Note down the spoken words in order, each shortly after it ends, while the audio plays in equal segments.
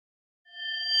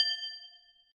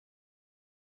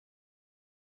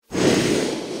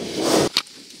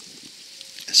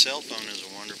A cell phone is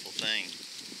a wonderful thing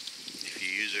if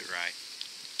you use it right.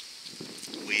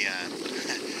 We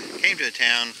came to a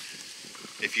town,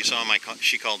 if you saw my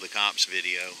She Called the Cops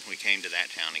video, we came to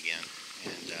that town again.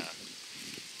 And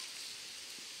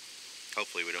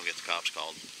hopefully we don't get the cops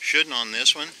called. Shouldn't on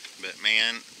this one, but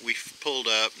man, we pulled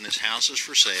up and this house is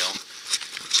for sale.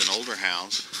 It's an older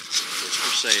house. It's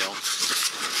for sale.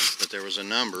 But there was a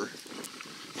number,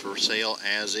 for sale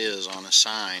as is, on a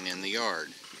sign in the yard.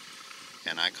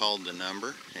 And I called the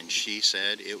number, and she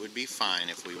said it would be fine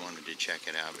if we wanted to check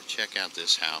it out. But check out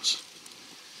this house.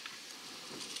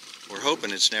 We're hoping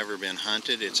it's never been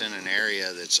hunted. It's in an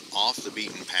area that's off the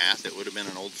beaten path. It would have been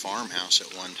an old farmhouse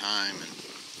at one time. And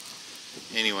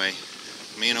anyway,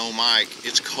 me and old Mike,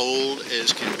 it's cold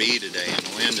as can be today, and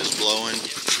the wind is blowing.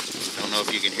 I don't know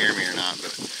if you can hear me or not,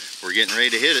 but we're getting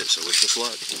ready to hit it, so wish us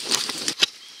luck.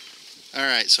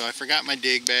 Alright, so I forgot my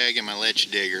dig bag and my letch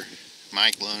digger.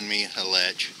 Mike loaned me a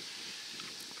letch.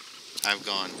 I've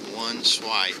gone one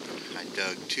swipe. I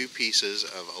dug 2 pieces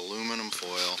of aluminum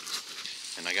foil,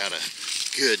 and I got a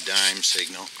good dime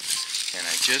signal, and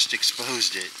I just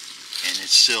exposed it, and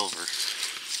it's silver.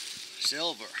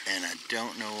 Silver. And I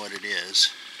don't know what it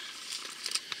is.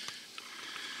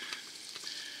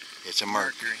 It's a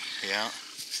mercury. Yeah.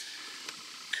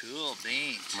 Cool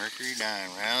beans. Mercury dime.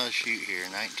 Right out of the chute here.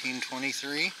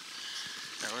 1923. Is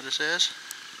that what it says?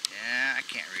 Yeah, I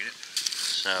can't read it.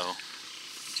 So.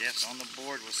 Jeff's on the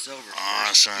board with silver.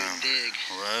 Awesome. Good dig.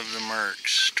 Love the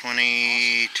Mercs.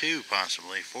 22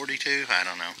 possibly. 42? I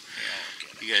don't know.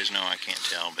 Yeah, you guys know I can't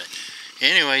tell. But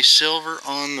anyway, silver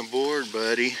on the board,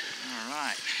 buddy.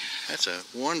 Alright. That's a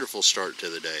wonderful start to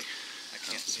the day. I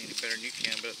can't see any better than you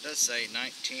can, but it does say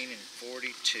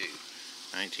 1942.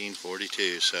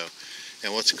 1942. So,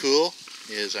 and what's cool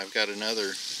is I've got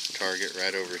another target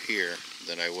right over here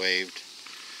that I waved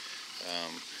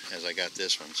as I got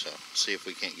this one. So, see if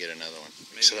we can't get another one.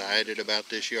 Maybe. Excited about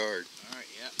this yard. Alright,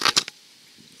 yeah.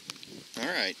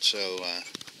 Alright, so I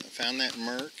found that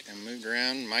Merc and moved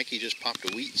around. Mikey just popped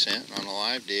a wheat scent on a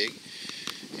live dig.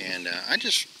 And I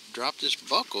just dropped this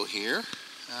buckle here.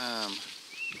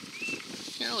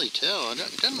 Can't really tell. It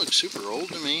doesn't look super old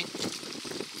to me,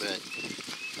 but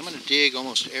I'm going to dig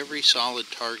almost every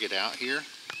solid target out here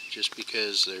just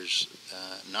because there's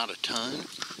not a ton,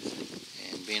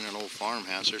 and being an old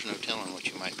farmhouse, there's no telling what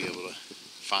you might be able to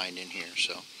find in here.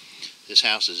 So this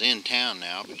house is in town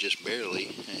now, but just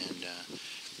barely, and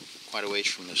quite a ways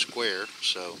from the square,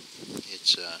 so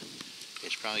it's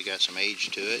probably got some age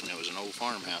to it, and it was an old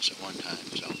farmhouse at one time.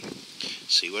 So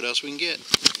see what else we can get.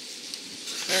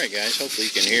 Alright guys, hopefully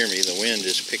you can hear me. The wind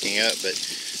is picking up, but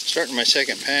starting my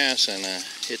second pass, and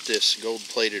hit this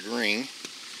gold-plated ring.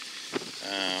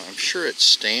 I'm sure it's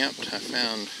stamped. I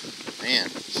found, man,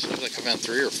 it seems like I found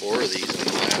 3 or 4 of these in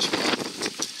the last month.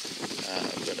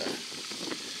 But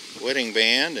a wedding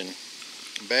band, and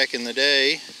back in the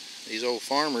day, these old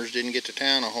farmers didn't get to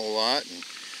town a whole lot, and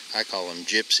I call them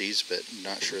gypsies, but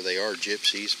not sure they are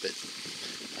gypsies, but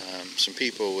some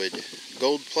people would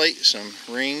gold plate some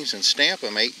rings and stamp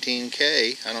them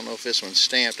 18K. I don't know if this one's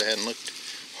stamped. I hadn't looked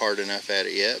hard enough at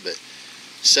it yet, but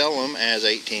sell them as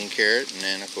 18 karat, and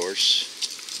then of course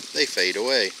they fade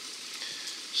away.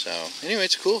 So anyway,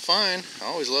 it's a cool find. I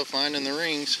always love finding the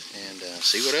rings, and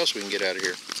see what else we can get out of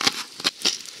here.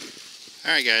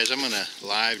 Alright guys, I'm going to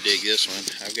live dig this one.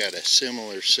 I've got a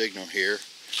similar signal here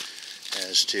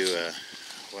as to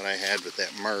what I had with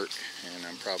that Merc, and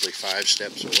I'm probably 5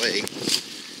 steps away.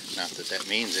 Not that that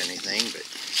means anything, but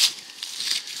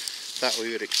thought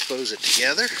we would expose it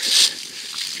together.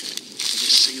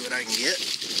 Just see what I can get.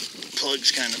 The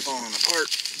plug's kind of falling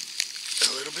apart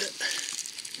a little bit.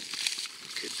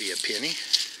 Could be a penny.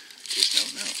 Just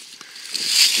don't know.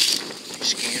 Let me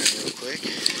scan it real quick.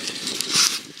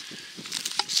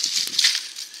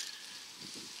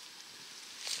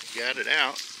 Got it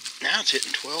out. Now it's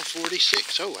hitting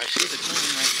 1246. Oh, I see the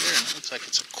coin right there, and it looks like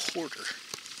it's a quarter.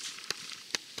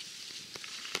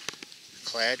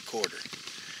 Clad quarter.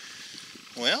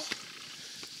 Well,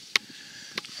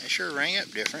 that sure rang up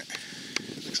different.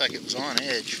 Looks like it was on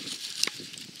edge.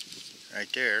 Right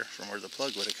there, from where the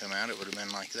plug would have come out, it would have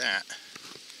been like that.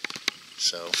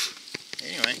 So,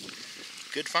 anyway,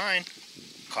 good find.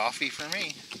 Coffee for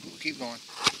me. We'll keep going.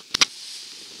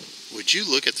 Would you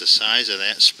look at the size of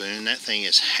that spoon? That thing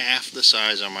is half the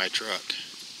size on my truck.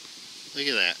 Look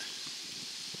at that.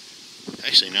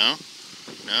 Actually, no.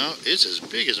 No, it's as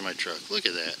big as my truck. Look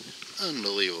at that.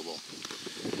 Unbelievable.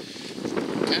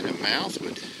 What kind of mouth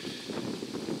would...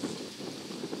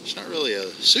 It's not really a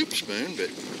soup spoon,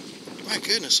 but my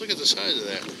goodness, look at the size of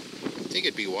that. I think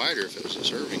it'd be wider if it was a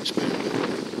serving spoon.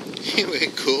 But anyway,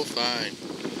 cool find.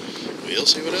 we'll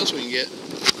see what else we can get.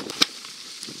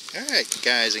 Alright,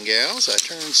 guys and gals, I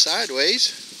turned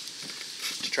sideways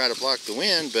to try to block the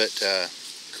wind, but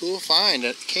cool find.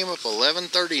 It came up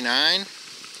 1139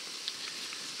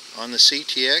 on the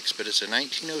CTX, but it's a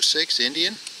 1906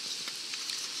 Indian.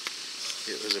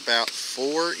 It was about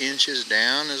 4 inches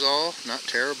down is all, not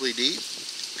terribly deep.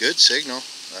 Good signal.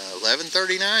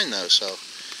 1139 though, so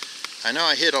I know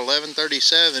I hit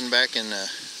 1137 back in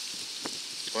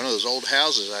one of those old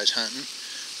houses I was hunting.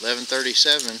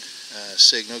 1137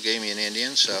 signal gave me an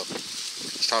Indian, so I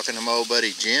was talking to my old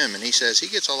buddy Jim, and he says he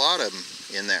gets a lot of them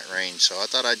in that range, so I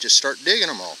thought I'd just start digging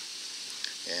them all,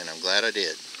 and I'm glad I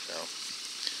did. So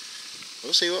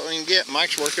we'll see what we can get.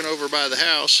 Mike's working over by the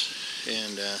house,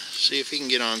 and see if he can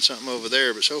get on something over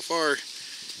there, but so far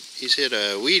he's hit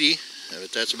a weedy,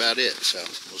 but that's about it. So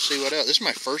we'll see what else. This is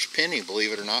my first penny,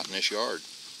 believe it or not, in this yard,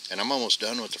 and I'm almost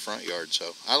done with the front yard,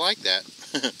 so I like that.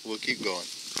 We'll keep going.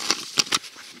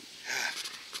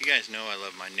 You guys know I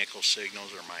love my nickel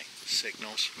signals, or my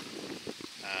signals.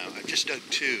 I just dug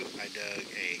 2. I dug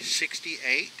a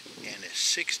 68 and a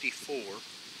 64,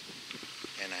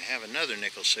 and I have another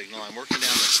nickel signal. I'm working down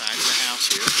the side of the house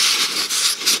here, as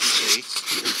you can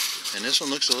see, and this one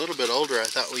looks a little bit older. I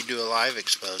thought we'd do a live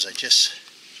expose. I just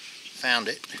found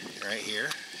it right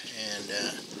here, and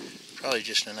probably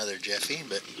just another Jeffy,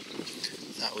 but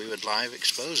thought we would live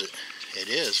expose it. It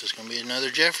is. It's going to be another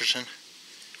Jefferson,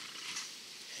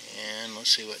 and let's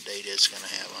see what date it's going to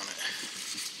have on it.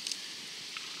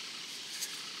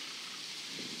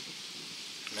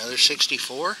 Another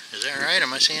 64? Is that right?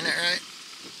 Am I seeing that right?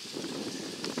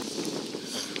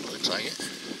 Looks like it.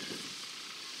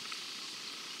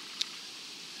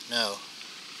 No.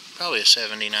 Probably a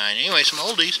 79. Anyway, some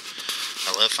oldies.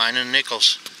 I love finding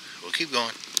nickels. We'll keep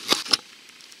going.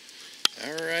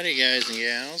 Alrighty, guys and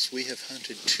gals. We have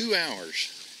hunted 2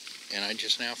 hours, and I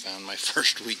just now found my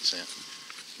first wheat scent.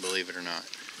 Believe it or not.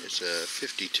 It's a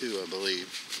 52, I believe.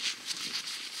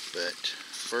 But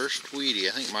first weedy.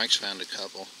 I think Mike's found a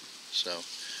couple. So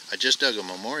I just dug a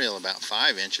memorial about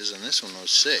 5 inches, and this one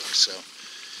was 6. So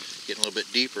getting a little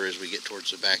bit deeper as we get towards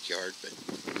the backyard. But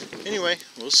anyway,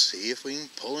 we'll see if we can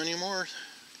pull any more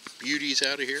beauties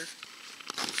out of here.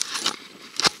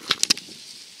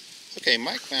 Okay,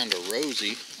 Mike found a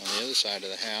Rosie on the other side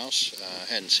of the house.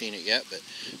 I hadn't seen it yet, but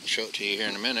I'll show it to you here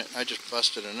in a minute. I just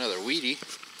busted another weedy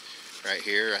right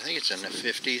here. I think it's in the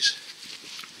 50s.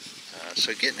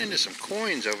 So getting into some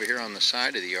coins over here on the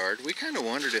side of the yard. We kind of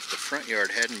wondered if the front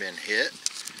yard hadn't been hit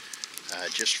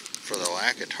just for the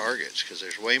lack of targets, because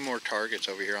there's way more targets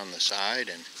over here on the side,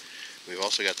 and we've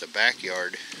also got the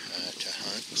backyard to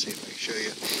hunt. Let's see if I can show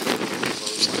you.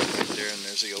 Clothesline right there, and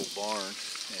there's the old barn.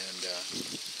 And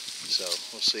so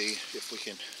we'll see if we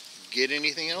can get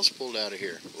anything else pulled out of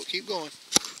here. We'll keep going.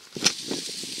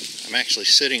 I'm actually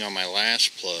sitting on my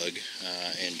last plug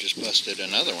and just busted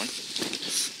another one.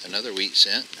 Another wheat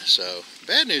scent. So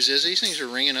bad news is these things are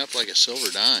ringing up like a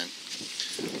silver dime.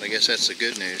 But I guess that's the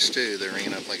good news too. They're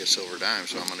ringing up like a silver dime,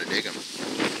 so I'm going to dig them.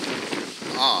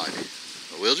 Odd.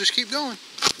 But we'll just keep going.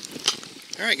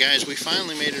 Alright guys, we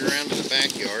finally made it around to the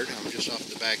backyard. I'm just off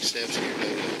the back steps here.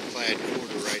 Dug a plaid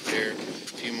quarter right there. A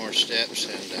few more steps,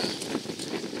 and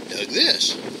dug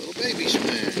this. A little baby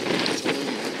spoon. It's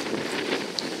aluminum.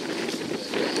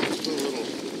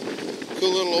 But,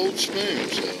 cool little old spoon.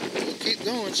 So we'll keep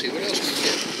going, see what else we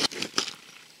get.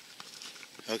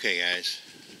 Okay guys,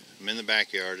 I'm in the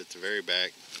backyard at the very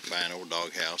back by an old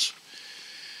doghouse,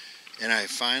 and I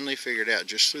finally figured out,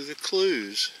 just through the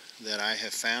clues that I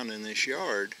have found in this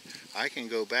yard, I can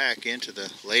go back into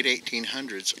the late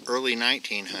 1800s, early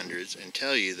 1900s, and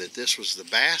tell you that this was the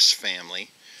Bass family,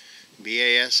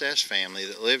 B-A-S-S family,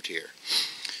 that lived here.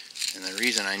 And the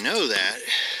reason I know that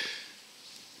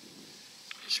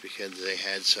is because they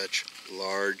had such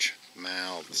large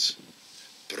mouths.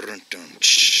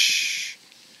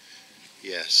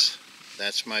 Yes,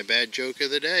 that's my bad joke of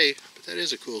the day, but that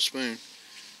is a cool spoon.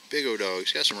 Big old dog.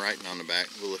 It's got some writing on the back.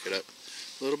 We'll look it up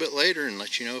a little bit later and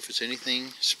let you know if it's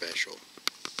anything special.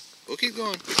 We'll keep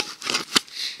going.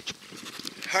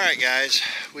 Alright guys,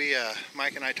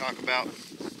 Mike and I talk about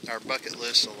our bucket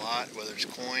list a lot, whether it's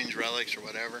coins, relics, or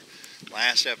whatever.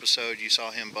 Last episode you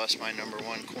saw him bust my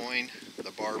 #1 coin,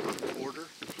 the Barber quarter.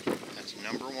 That's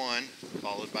 #1,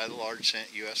 followed by the large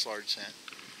cent, US large cent.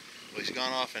 Well, he's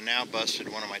gone off and now busted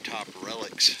one of my top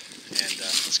relics. And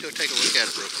let's go take a look at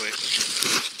it real quick.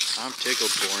 I'm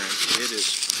tickled for him. It is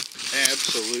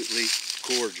absolutely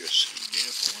gorgeous.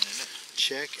 Beautiful, isn't it?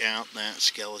 Check out that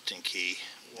skeleton key.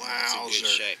 Wow. It's in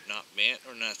good shape, not bent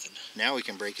or nothing. Now we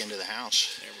can break into the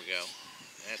house. There we go.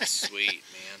 That's sweet,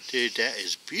 man. Dude, that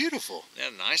is beautiful.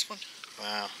 Isn't that a nice one?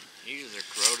 Wow. Usually they're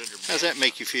corroded or bent. How's that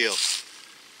make you feel?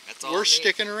 That's all We're I need.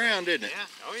 sticking around, isn't it? Yeah.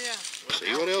 Oh yeah. Well,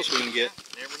 See what else we can get.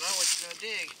 Yeah. Never know what you're gonna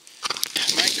dig.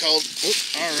 Mike called.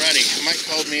 Alrighty, Mike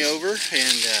called me over,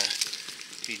 and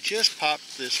he just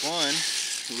popped this one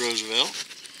Roosevelt,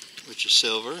 which is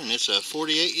silver, and it's a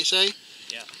 48, you say?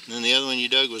 Yeah. And then the other one you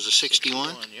dug was a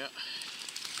 61. Yeah.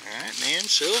 All right, man,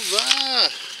 silver.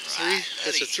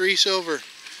 That's a three silver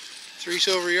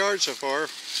yard so far.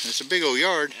 It's a big old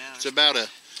yard. Yeah. It's about a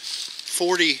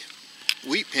 40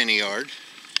 wheat penny yard,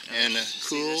 and a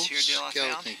cool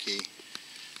skeleton key.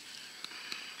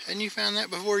 Hadn't you found that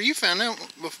before? You found that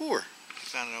before. I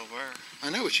found it over there. I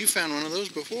know, but you found one of those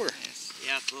before.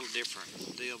 Yeah, it's a little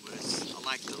different deal, but I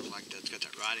like those like that. It's got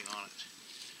that writing on it.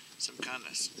 Some kind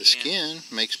of skin. The skin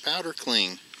makes powder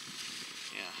clean.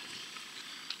 Yeah.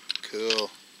 Cool.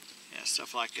 Yeah,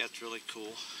 stuff like that's really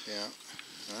cool. Yeah.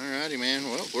 Alrighty, man.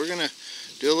 Well, we're going to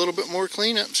do a little bit more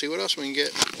cleanup and see what else we can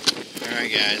get.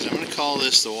 Alright, guys. I'm going to call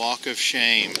this the walk of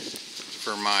shame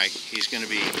for Mike. He's going to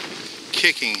be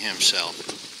kicking himself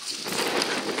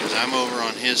because I'm over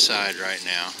on his side right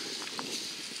now.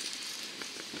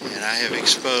 And I have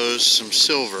exposed some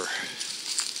silver.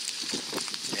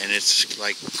 And it's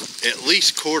like at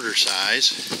least quarter size.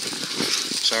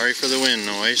 Sorry for the wind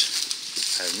noise.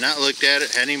 I have not looked at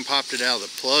it, hadn't even popped it out of the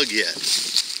plug yet.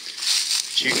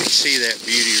 But you can see that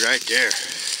beauty right there.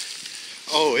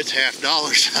 Oh, it's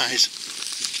 $50 size.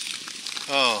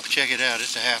 Oh, check it out.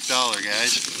 It's $50,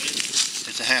 guys.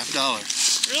 It's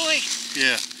 $50. Really?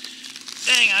 Yeah.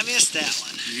 Dang, I missed that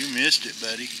one. You missed it,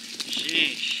 buddy.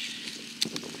 Sheesh.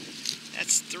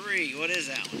 That's 3. What is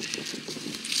that one?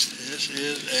 This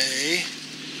is a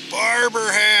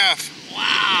barber half.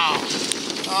 Wow.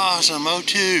 Awesome.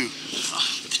 02. Oh,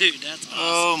 dude, that's awesome.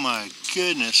 Oh my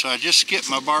goodness. So I just skipped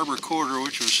my barber quarter,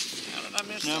 which was How did I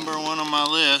miss number that? 1 on my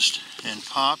list, and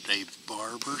popped a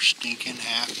barber stinking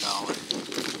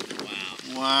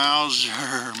 $50. Wow.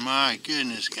 Wowzer. My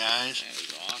goodness, guys. That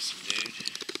is awesome, dude.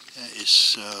 That is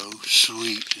so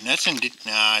sweet. And that's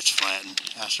nah, it's flattened.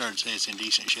 I started to say it's in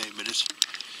decent shape, but it's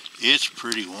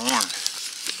pretty worn.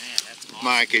 Man, that's awesome.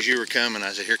 Mike, as you were coming,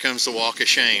 I said, here comes the walk of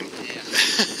shame. Yeah. I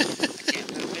can't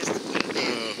miss it.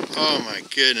 Oh my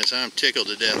goodness, I'm tickled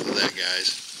to death with that, guys.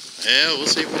 Yeah, we'll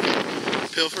see if we can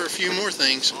pilfer a few more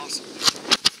things. Awesome.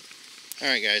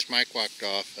 Alright guys, Mike walked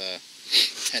off.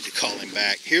 Had to call him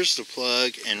back. Here's the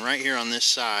plug, and right here on this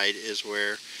side is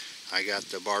where I got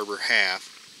the barber half,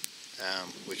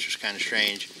 which was kind of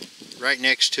strange. Right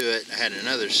next to it, I had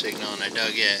another signal, and I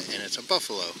dug it, and it's a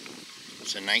buffalo.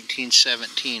 It's a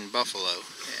 1917 buffalo,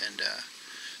 and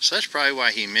so that's probably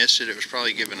why he missed it. It was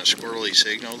probably giving a squirrely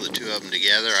signal, the two of them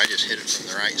together. I just hit it from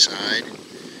the right side,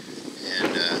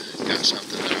 and got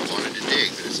something that I wanted to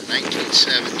dig. But it's a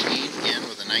 1917, again,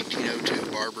 with a 1902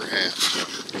 barber half. So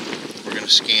we're going to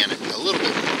scan it a little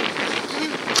bit more.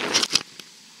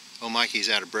 Oh, Mikey's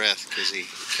out of breath because he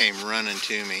came running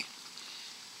to me.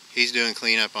 He's doing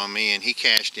cleanup on me, and he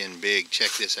cashed in big.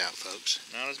 Check this out, folks.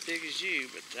 Not as big as you,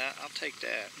 but I'll take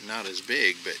that. Not as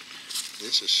big, but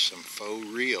this is some faux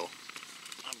real.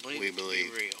 I believe We it to believe.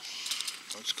 be real.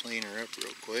 Let's clean her up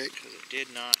real quick. Because it did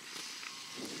not.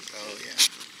 Oh, yeah.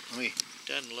 Let me,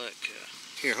 Doesn't look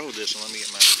here, hold this and let me get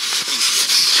my pinky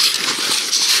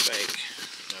fake.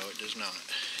 in. No, it does not.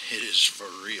 It is for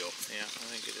real. Yeah, I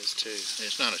think it is too.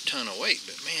 It's not a ton of weight,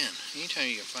 but man, anytime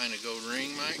you can find a gold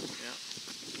ring, Mike. Yeah.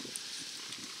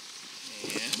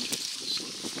 And let's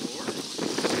look for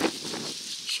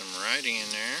some writing in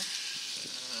there.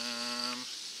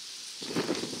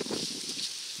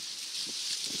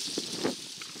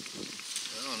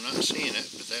 Well, I'm not seeing it,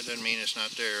 but that doesn't mean it's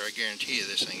not there. I guarantee you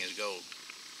this thing is gold.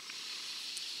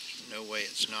 No way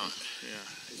it's not. Yeah,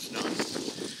 it's not.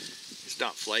 It's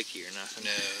not flaky or nothing.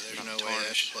 No, there's no way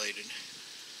that's plated.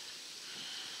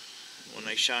 When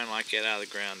they shine like that out of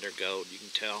the ground, they're gold. You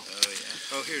can tell. Oh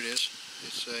yeah. Oh, here it is.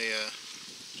 It's a.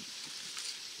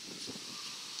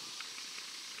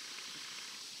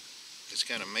 It's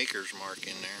got a maker's mark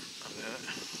in there.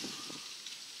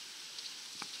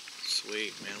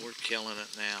 Sweet, man. We're killing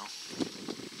it now.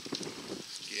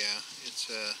 Yeah, it's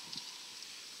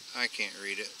I can't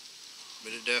read it,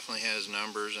 but it definitely has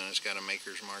numbers and it's got a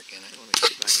maker's mark in it. Let me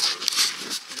see if I can read it.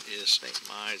 It is. I think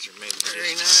my eyes are maybe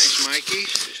Very nice, Mikey.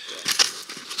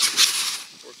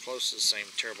 We're close to the same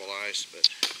terrible eyes, but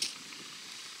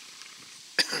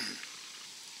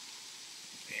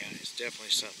yeah, it's definitely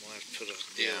something we'll have to put a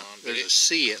deal on. There's a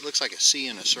C. It looks like a C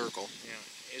in a circle. Yeah,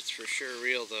 it's for sure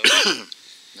real though.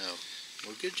 No.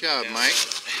 Well, good job, Mike.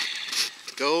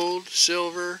 gold,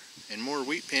 silver, and more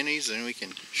wheat pennies than we can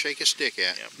shake a stick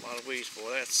at. Yep, a lot of wheat. Boy,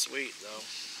 that's sweet though.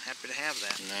 Happy to have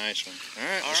that. Nice one. All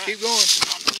right, All let's right. keep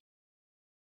going.